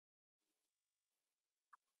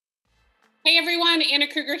Hey everyone, Anna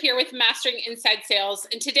Krueger here with Mastering Inside Sales.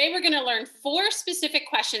 And today we're going to learn 4 specific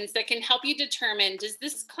questions that can help you determine, does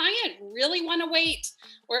this client really want to wait,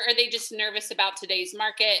 or are they just nervous about today's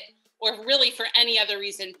market, or really for any other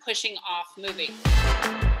reason pushing off moving?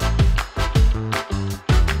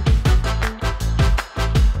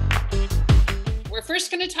 We're first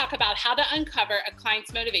going to talk about how to uncover a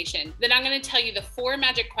client's motivation. Then I'm going to tell you the 4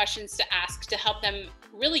 magic questions to ask to help them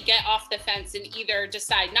really get off the fence and either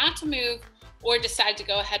decide not to move or decide to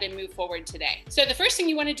go ahead and move forward today. So the first thing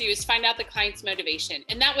you want to do is find out the client's motivation.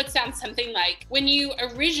 And that would sound something like, when you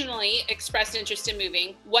originally expressed interest in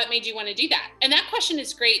moving, what made you want to do that? And that question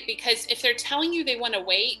is great because if they're telling you they want to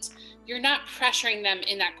wait, you're not pressuring them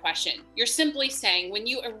in that question. You're simply saying, when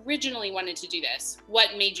you originally wanted to do this,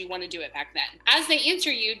 what made you want to do it back then? As they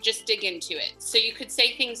answer you, just dig into it. So you could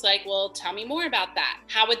say things like, well, tell me more about that.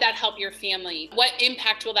 How would that help your family? What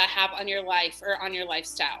impact will that have on your life or on your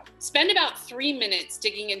lifestyle? Spend about 3 minutes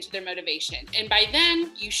digging into their motivation. And by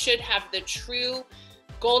then, you should have the true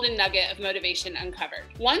golden nugget of motivation uncovered.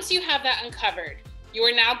 Once you have that uncovered, you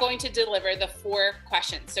are now going to deliver the 4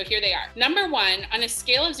 questions. So here they are. Number 1, on a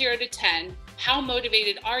scale of 0 to 10, how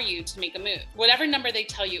motivated are you to make a move? Whatever number they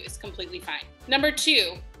tell you is completely fine. Number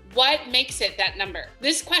 2, what makes it that number?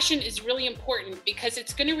 This question is really important because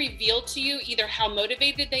it's going to reveal to you either how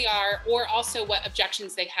motivated they are or also what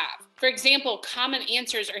objections they have. For example, common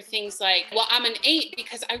answers are things like, well, I'm an 8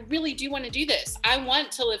 because I really do want to do this. I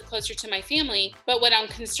want to live closer to my family, but what I'm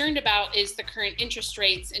concerned about is the current interest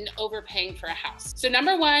rates and overpaying for a house. So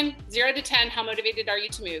number 1, 0 to 10, how motivated are you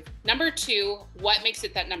to move? Number 2, what makes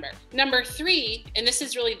it that number? Number 3, and this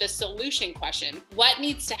is really the solution question, what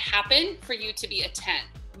needs to happen for you to be a 10?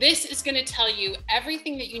 This is going to tell you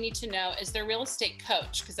everything that you need to know as their real estate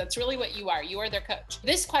coach, because that's really what you are. You are their coach.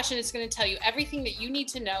 This question is going to tell you everything that you need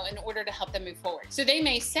to know in order to help them move forward. So they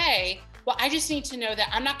may say, well, I just need to know that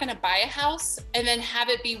I'm not going to buy a house and then have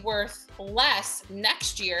it be worth less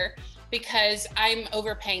next year because I'm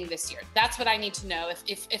overpaying this year. That's what I need to know.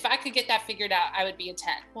 If I could get that figured out, I would be a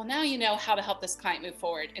 10. Well, now you know how to help this client move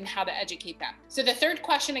forward and how to educate them. So the 3rd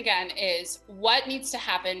question again is, what needs to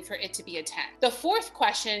happen for it to be a 10? The 4th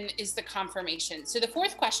question is the confirmation. So the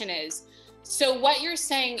 4th question is, so what you're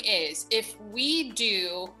saying is, if we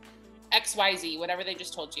do XYZ, whatever they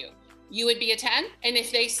just told you, you would be a 10? And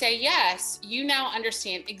if they say yes, you now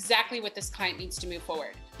understand exactly what this client needs to move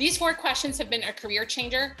forward. These 4 questions have been a career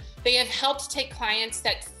changer. They have helped take clients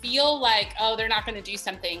that feel like, oh, they're not going to do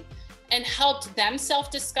something, and helped them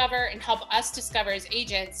self-discover and help us discover as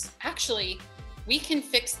agents, actually, we can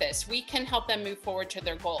fix this. We can help them move forward to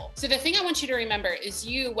their goal. So the thing I want you to remember is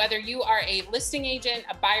whether you are a listing agent,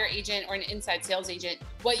 a buyer agent, or an inside sales agent,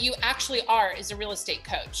 what you actually are is a real estate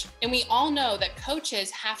coach. And we all know that coaches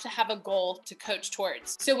have to have a goal to coach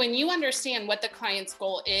towards. So when you understand what the client's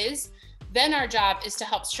goal is, then our job is to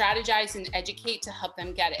help strategize and educate to help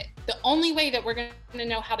them get it. The only way that we're going to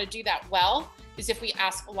know how to do that well is if we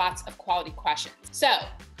ask lots of quality questions. So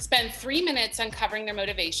spend 3 minutes uncovering their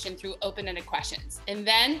motivation through open-ended questions, and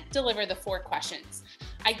then deliver the 4 questions.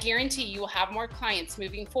 I guarantee you will have more clients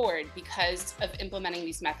moving forward because of implementing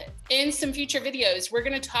these methods. In some future videos, we're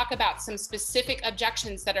going to talk about some specific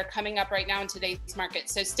objections that are coming up right now in today's market.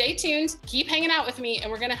 So stay tuned, keep hanging out with me, and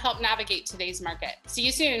we're going to help navigate today's market. See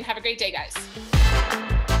you soon. Have a great day, guys.